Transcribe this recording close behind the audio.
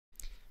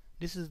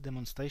This is a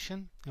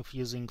demonstration of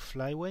using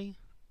Flyway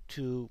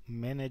to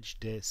manage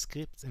the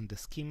scripts and the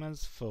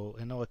schemas for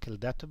an Oracle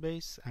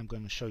database. I'm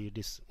going to show you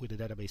this with a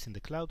database in the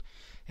cloud,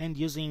 and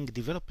using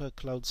Developer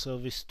Cloud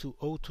Service to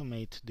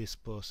automate this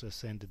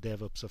process and the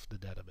DevOps of the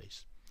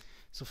database.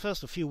 So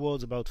first, a few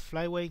words about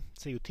Flyway.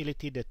 It's a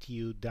utility that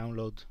you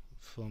download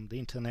from the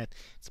internet.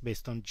 It's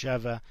based on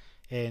Java,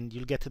 and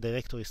you'll get a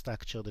directory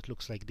structure that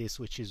looks like this,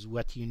 which is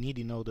what you need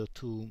in order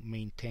to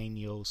maintain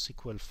your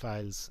SQL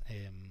files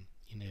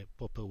in a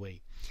proper way.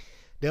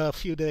 There are a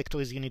few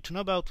directories you need to know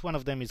about. One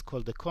of them is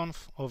called the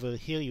conf. Over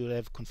here you'll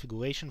have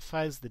configuration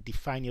files that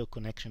define your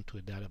connection to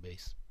a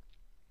database.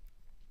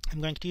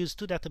 I'm going to use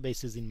two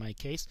databases in my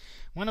case.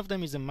 One of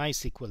them is a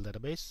MySQL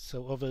database.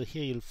 So over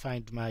here you'll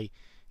find my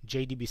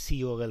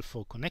JDBC URL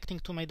for connecting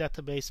to my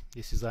database.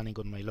 This is running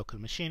on my local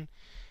machine,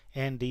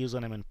 and the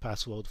username and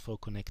password for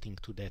connecting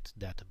to that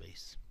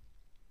database.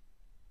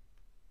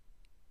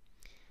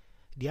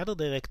 The other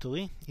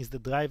directory is the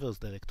drivers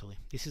directory.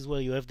 This is where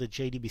you have the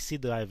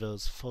JDBC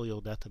drivers for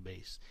your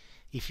database.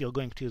 If you're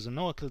going to use an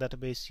Oracle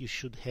database, you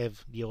should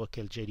have the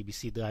Oracle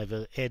JDBC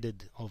driver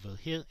added over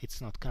here. It's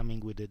not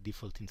coming with the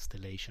default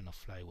installation of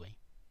Flyway.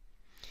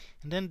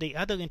 And then the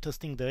other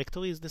interesting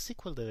directory is the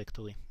SQL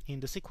directory.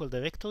 In the SQL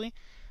directory,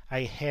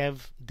 I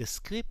have the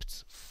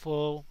scripts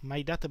for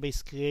my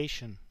database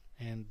creation,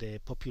 and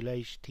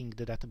populating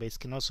the database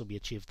can also be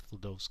achieved through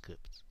those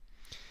scripts.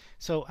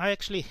 So I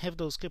actually have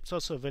those scripts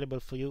also available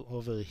for you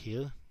over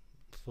here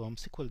from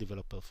SQL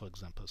Developer, for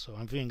example. So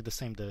I'm viewing the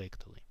same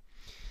directory.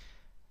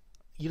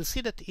 You'll see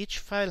that each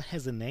file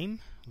has a name,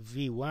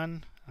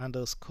 v1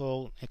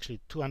 underscore, actually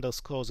two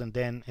underscores, and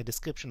then a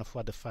description of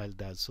what the file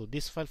does. So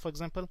this file, for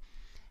example,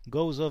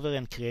 goes over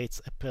and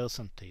creates a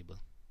person table.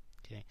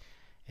 Okay.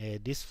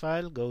 This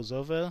file goes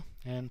over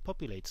and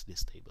populates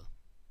this table.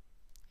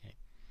 Okay.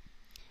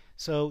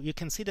 So you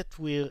can see that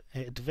we're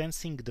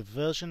advancing the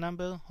version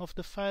number of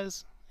the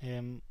files.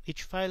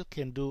 Each file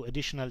can do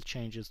additional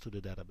changes to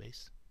the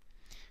database.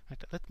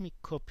 Right, let me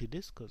copy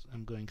this because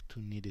I'm going to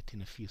need it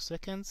in a few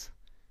seconds,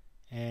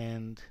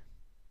 and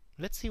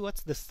let's see what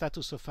the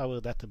status of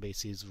our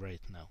database is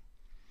right now.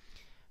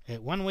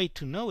 One way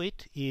to know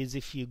it is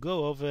if you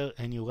go over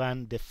and you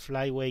run the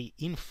Flyway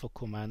info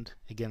command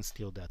against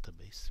your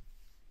database.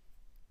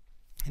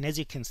 And as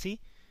you can see,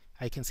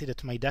 I can see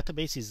that my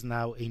database is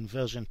now in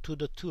version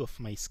 2.2 of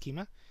my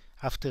schema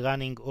after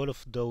running all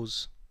of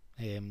those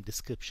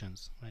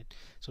descriptions, right?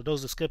 So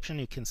those descriptions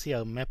you can see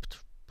are mapped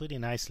pretty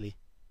nicely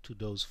to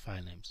those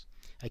file names.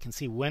 I can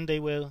see when they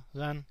were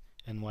run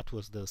and what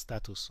was their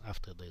status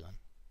after they run.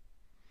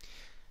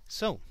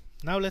 So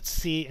now let's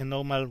see a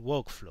normal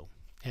workflow.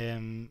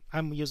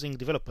 I'm using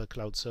Developer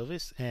Cloud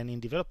Service, and in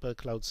Developer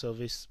Cloud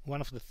Service, one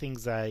of the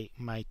things I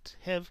might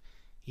have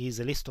is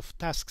a list of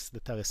tasks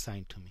that are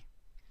assigned to me.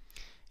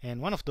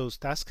 And one of those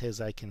tasks, as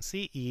I can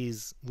see,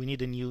 is we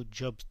need a new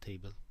jobs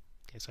table.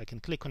 Okay, so I can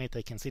click on it,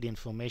 I can see the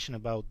information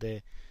about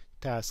the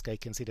task, I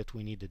can see that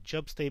we need a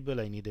jobs table,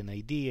 I need an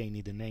ID, I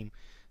need a name,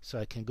 so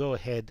I can go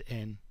ahead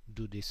and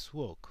do this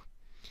work.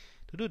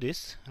 To do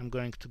this, I'm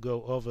going to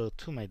go over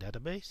to my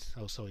database,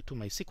 to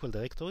my SQL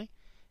directory,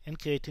 and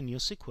create a new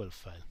SQL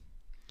file.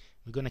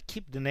 We're going to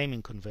keep the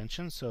naming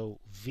convention, so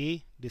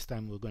V, this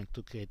time we're going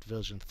to create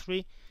version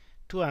 3,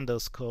 2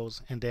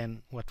 underscores, and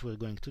then what we're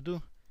going to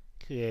do,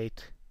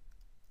 create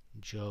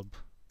job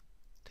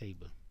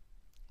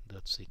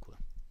table.sql.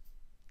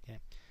 Okay.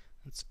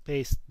 Let's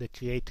paste the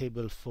create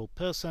table for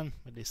person,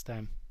 but this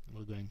time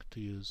we're going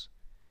to use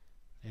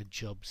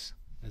jobs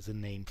as a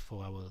name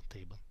for our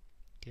table.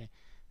 Okay,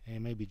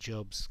 maybe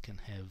jobs can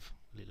have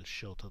a little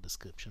shorter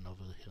description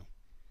over here.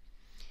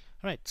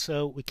 Alright,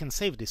 so we can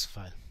save this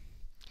file.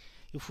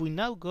 If we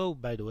now go,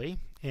 by the way,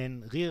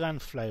 and rerun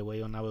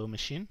Flyway on our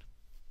machine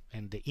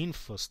and the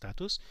info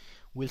status,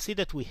 we'll see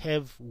that we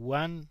have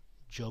one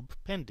job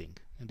pending,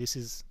 and this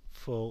is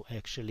for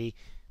actually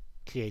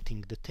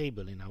creating the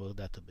table in our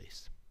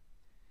database.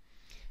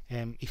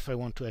 If I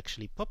want to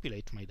actually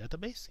populate my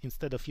database,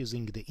 instead of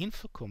using the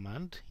info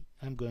command,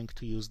 I'm going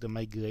to use the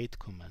migrate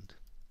command.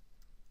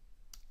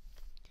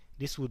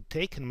 This would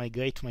take and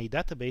migrate my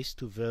database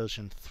to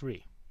version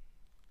 3.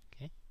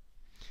 Okay.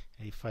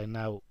 If I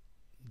now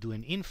do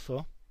an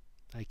info,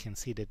 I can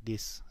see that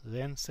this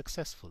ran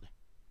successfully.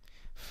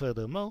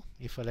 Furthermore,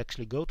 if I'll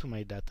actually go to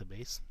my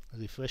database,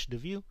 refresh the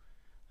view,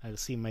 I'll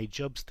see my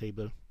jobs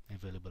table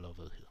available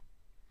over here.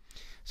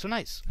 So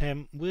nice.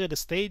 We're at a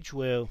stage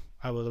where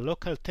our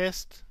local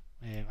test,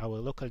 our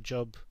local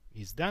job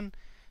is done.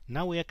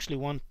 Now we actually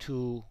want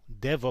to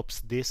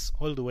DevOps this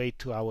all the way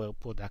to our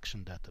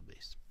production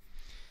database.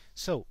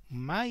 So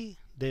my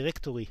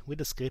directory with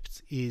the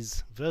scripts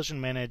is version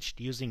managed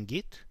using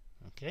Git,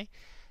 okay,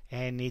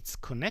 and it's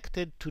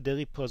connected to the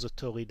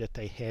repository that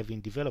I have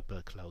in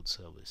Developer Cloud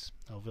Service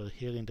over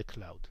here in the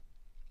cloud.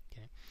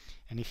 Okay,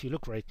 and if you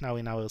look right now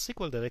in our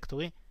SQL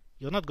directory,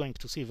 you're not going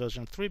to see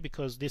version 3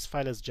 because this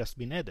file has just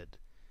been added.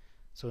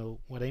 So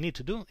what I need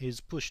to do is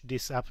push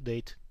this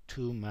update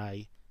to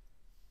my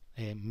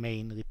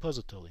main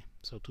repository.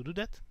 So to do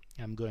that,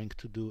 I'm going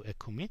to do a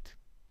commit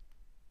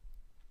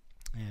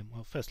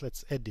well, first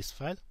let's add this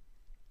file,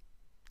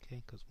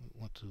 okay, because we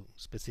want to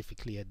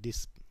specifically add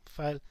this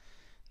file.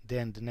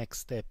 Then the next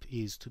step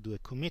is to do a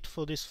commit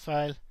for this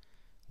file.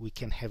 We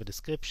can have a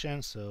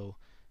description, so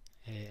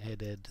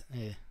added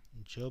a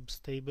jobs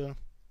table,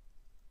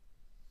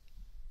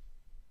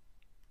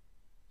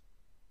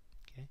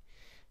 okay,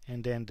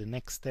 and then the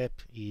next step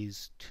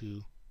is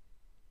to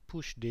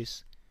push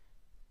this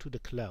to the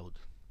cloud.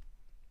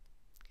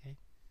 Okay,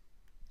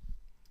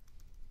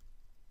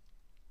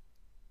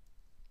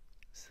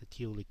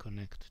 securely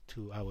connect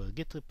to our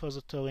Git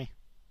repository,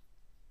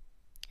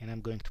 and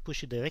I'm going to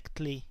push it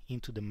directly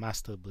into the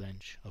master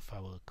branch of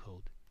our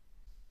code.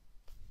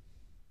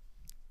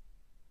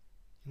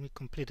 And we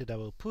completed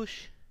our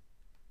push.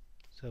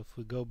 So if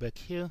we go back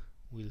here,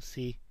 we'll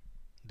see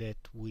that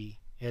we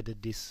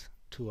added this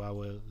to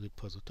our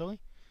repository.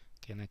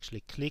 Can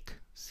actually click,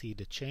 see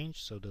the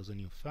change, so there's a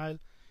new file.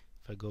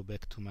 If I go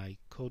back to my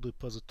code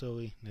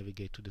repository,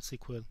 navigate to the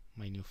SQL,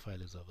 my new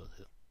file is over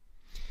here.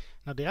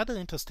 Now the other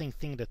interesting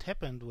thing that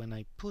happened when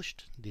I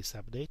pushed this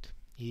update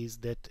is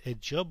that a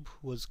job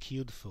was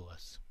queued for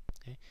us.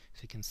 Okay?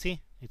 So you can see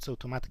it's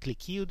automatically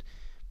queued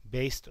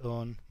based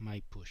on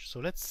my push. So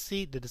let's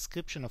see the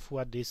description of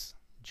what this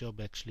job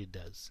actually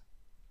does.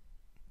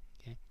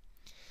 Okay?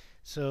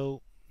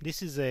 So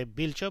this is a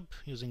build job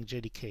using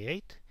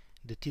JDK8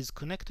 that is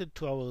connected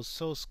to our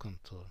source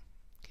control,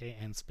 okay,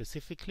 and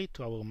specifically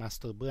to our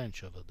master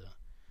branch over there.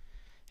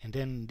 And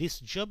then this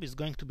job is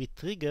going to be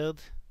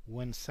triggered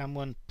when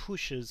someone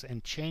pushes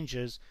and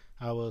changes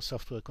our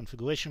software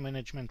configuration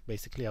management.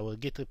 Basically our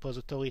Git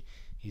repository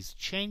is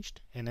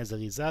changed, and as a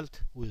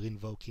result we're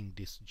invoking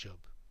this job.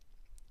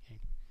 Okay.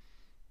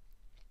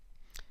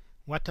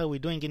 What are we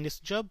doing in this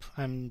job?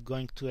 I'm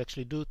going to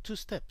actually do two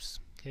steps.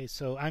 Okay,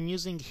 so I'm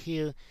using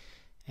here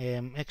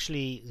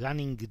actually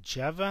running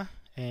Java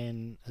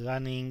and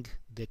running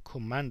the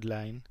command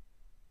line,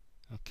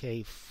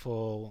 okay,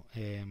 for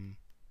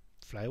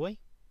Flyway.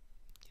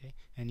 Okay,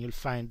 and you'll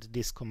find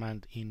this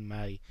command in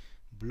my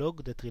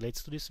blog that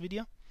relates to this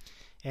video.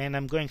 And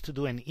I'm going to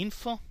do an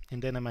info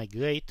and then a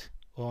migrate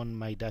on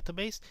my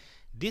database.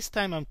 This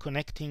time I'm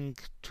connecting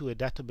to a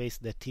database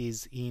that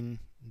is in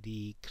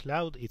the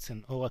cloud. It's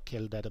an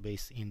Oracle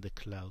database in the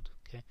cloud.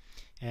 Okay,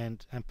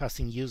 and I'm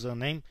passing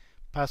username.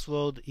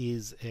 Password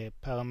is a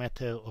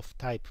parameter of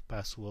type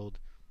password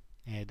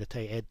that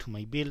I add to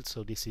my build,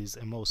 so this is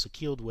a more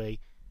secured way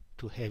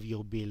to have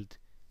your build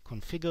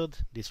configured.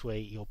 This way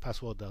your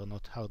passwords are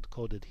not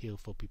hard-coded here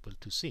for people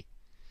to see.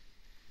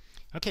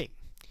 Okay,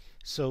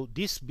 so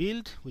this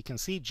build we can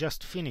see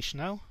just finished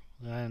now,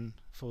 ran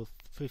for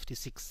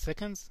 56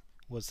 seconds,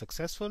 was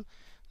successful.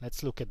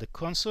 Let's look at the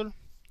console.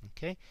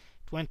 Okay,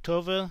 it went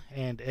over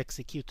and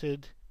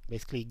executed,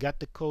 basically got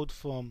the code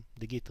from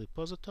the Git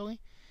repository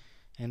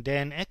and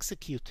then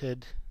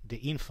executed the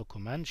info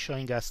command,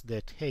 showing us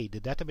that, hey, the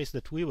database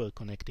that we were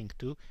connecting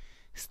to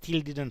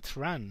still didn't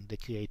run the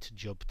create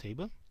job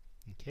table.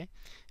 Okay,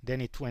 then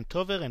it went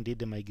over and did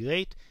the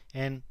migrate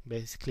and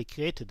basically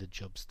created the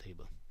jobs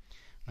table.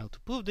 Now to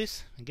prove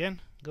this,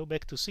 again, go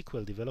back to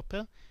SQL Developer,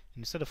 and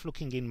instead of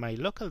looking in my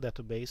local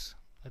database,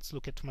 let's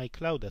look at my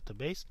cloud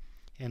database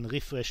and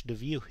refresh the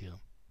view here.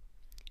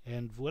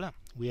 And voila,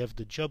 we have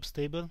the jobs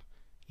table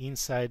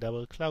inside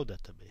our cloud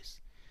database.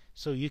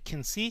 So you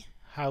can see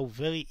how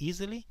very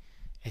easily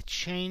a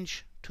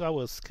change to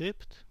our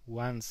script,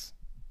 once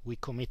we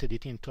committed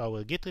it into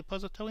our Git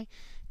repository,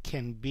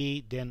 can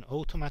be then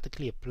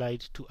automatically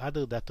applied to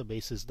other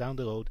databases down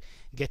the road,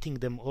 getting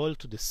them all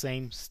to the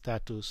same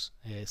status,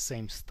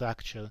 same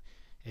structure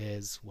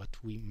as what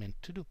we meant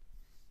to do.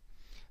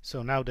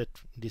 So now that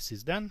this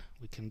is done,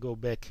 we can go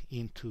back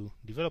into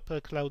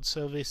Developer Cloud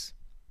Service,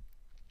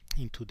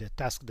 into the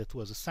task that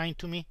was assigned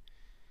to me,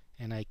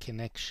 and I can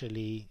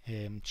actually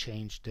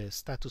change the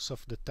status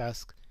of the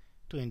task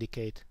to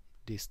indicate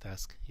this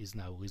task is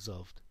now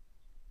resolved.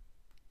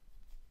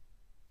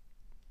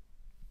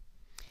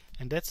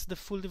 And that's the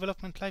full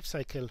development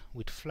lifecycle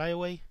with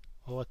Flyway,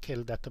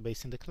 Oracle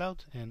Database in the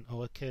Cloud, and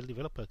Oracle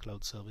Developer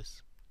Cloud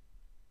Service.